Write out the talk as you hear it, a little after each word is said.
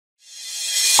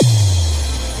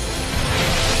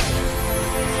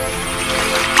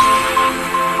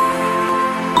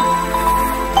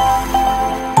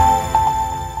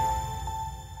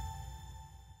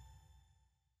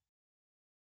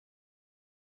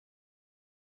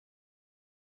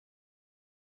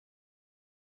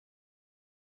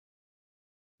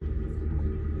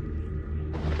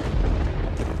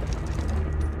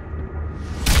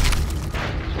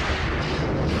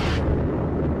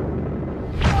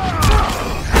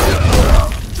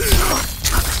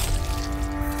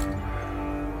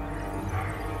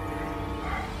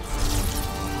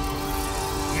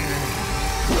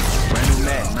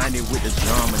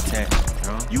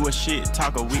shit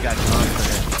talker, we got done for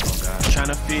that. Oh God.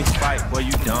 Tryna fist fight, boy,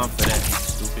 you done for that.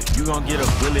 Stupid. You gon' get a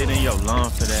bullet in your lung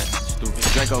for that. Stupid.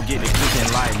 Draco get the clicking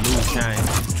like loose chain.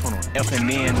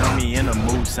 F&N on me in the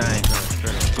mood sign.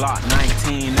 Glock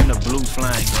 19 in the blue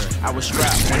flame. I was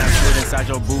strapped when I slid inside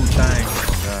your boot thing.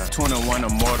 21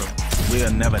 immortal,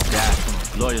 we'll never die.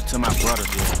 Loyal to my brother,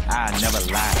 I never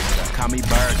lie. Call me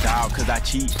bird dog, cause I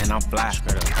cheat and I'm fly.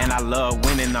 And I love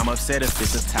winning, I'm upset if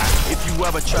it's a tie. If you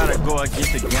ever try to go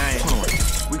against the game,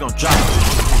 we gon' drop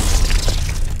it.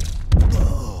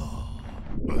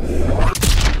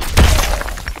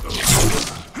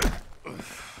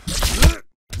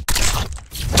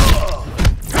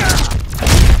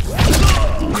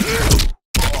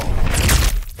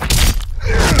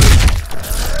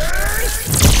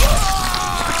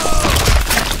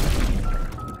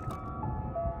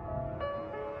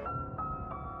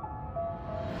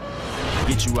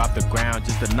 Get you off the ground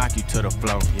just to knock you to the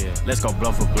floor. Yeah. Let's go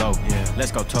blow for blow. Yeah.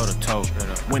 Let's go toe to toe.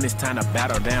 When it's time to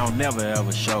battle, they don't never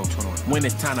ever show. When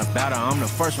it's time to battle, I'm the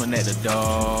first one at the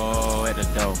door.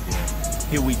 Yeah.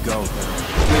 Here we go.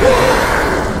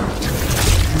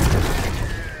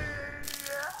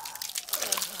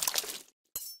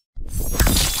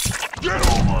 Get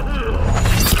over here.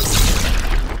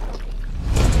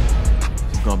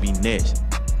 It's gonna be next.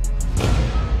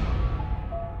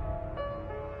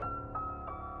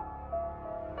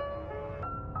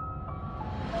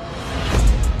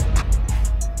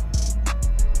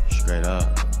 Straight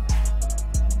up.